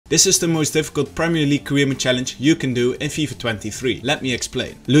This is the most difficult Premier League Career Mode challenge you can do in FIFA 23. Let me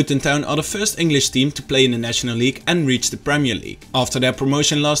explain. Luton Town are the first English team to play in the National League and reach the Premier League. After their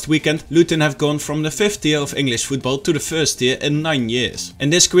promotion last weekend, Luton have gone from the 5th tier of English football to the 1st tier in 9 years. In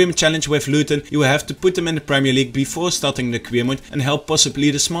this Career Mode challenge with Luton, you will have to put them in the Premier League before starting the Career Mode and help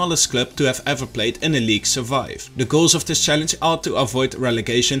possibly the smallest club to have ever played in the league survive. The goals of this challenge are to avoid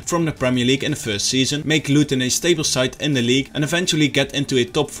relegation from the Premier League in the first season, make Luton a stable side in the league and eventually get into a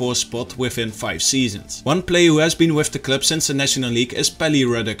top 4 spot within 5 seasons. One player who has been with the club since the National League is Pelly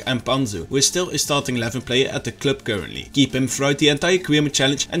Ruddock and Panzu, who is still a starting 11 player at the club currently. Keep him throughout the entire Career Mode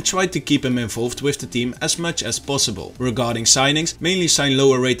challenge and try to keep him involved with the team as much as possible. Regarding signings, mainly sign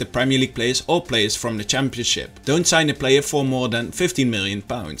lower rated Premier League players or players from the Championship. Don't sign a player for more than £15 million.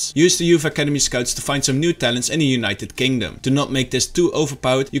 Use the Youth Academy scouts to find some new talents in the United Kingdom. Do not make this too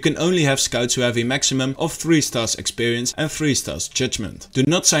overpowered, you can only have scouts who have a maximum of 3 stars experience and 3 stars judgment. Do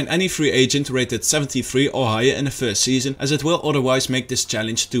not sign any free agent rated 73 or higher in the first season, as it will otherwise make this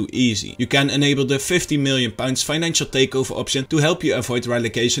challenge too easy. You can enable the £50 million financial takeover option to help you avoid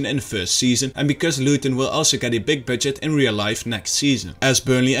relegation in the first season, and because Luton will also get a big budget in real life next season. As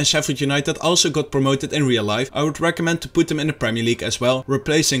Burnley and Sheffield United also got promoted in real life, I would recommend to put them in the Premier League as well,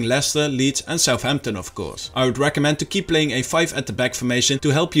 replacing Leicester, Leeds and Southampton of course. I would recommend to keep playing a 5 at the back formation to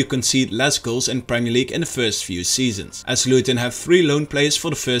help you concede less goals in Premier League in the first few seasons. As Luton have 3 loan players for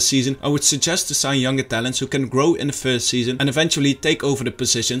the first season, I would suggest to sign younger talents who can grow in the first season and eventually take over the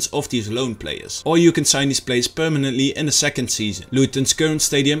positions of these loan players. Or you can sign these players permanently in the second season. Luton's current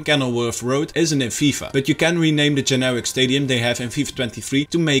stadium, Kenilworth Road, isn't in FIFA, but you can rename the generic stadium they have in FIFA 23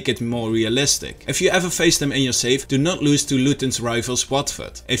 to make it more realistic. If you ever face them in your save, do not lose to Luton's rivals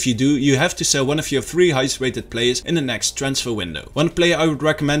Watford. If you do, you have to sell one of your 3 highest rated players in the next transfer window. One player I would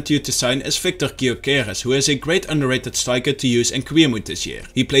recommend you to sign is Victor Gyökeres, who is a great underrated striker to use in Career Mode this year.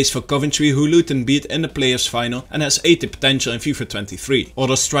 He plays for Coventry, who Luton beat in the playoffs final and has 80 potential in FIFA 23.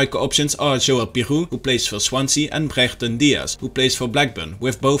 Other striker options are Joel Pirou, who plays for Swansea, and Bregton Diaz, who plays for Blackburn,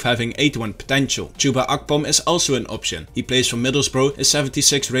 with both having 81 potential. Chuba Akpom is also an option. He plays for Middlesbrough, is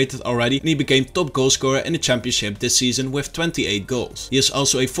 76 rated already, and he became top goalscorer in the Championship this season with 28 goals. He is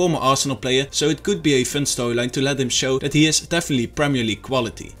also a former Arsenal player, so it could be a fun storyline to let him show that he is definitely Premier League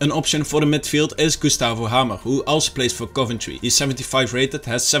quality. An option for the midfield is Gustavo Hamer, who also plays for Coventry. He is 75 rated,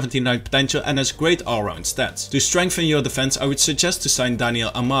 has 79 potential and has great all-round stats. To strengthen your defense, I would suggest to sign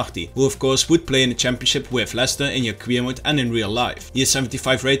Daniel Amarty, who of course would play in the Championship with Leicester in your Career Mode and in real life. He is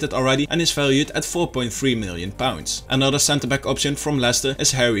 75 rated already and is valued at £4.3 million. Another centre-back option from Leicester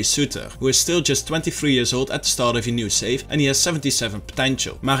is Harry Suter, who is still just 23 years old at the start of a new save and he has 77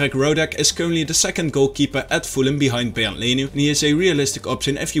 potential. Marek Rodak is currently the second goalkeeper at Fulham behind Bernd Leno, and he is a realistic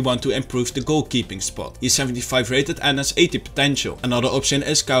option if you want to improve the goalkeeping spot. He is 75 rated and has 80 potential. Another option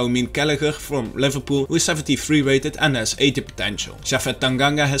is Kaumin Gallagher from Liverpool, who is 73 rated and has 80 potential. Japhet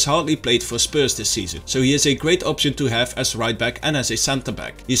Tanganga has hardly played for Spurs this season, so he is a great option to have as right back and as a centre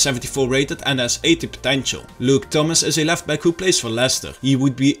back. He is 74 rated and has 80 potential. Luke Thomas is a left back who plays for Leicester. He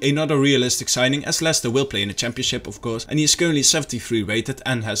would be another realistic signing as Leicester will play in the Championship of course, and he is currently 73 rated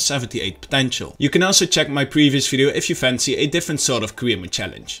and has 78 potential. You can also check my previous video if you fancy a different sort of Career Mode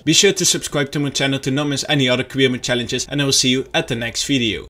challenge. Be sure to subscribe to my channel to not miss any other Career Mode challenges, and I will see you at the next video.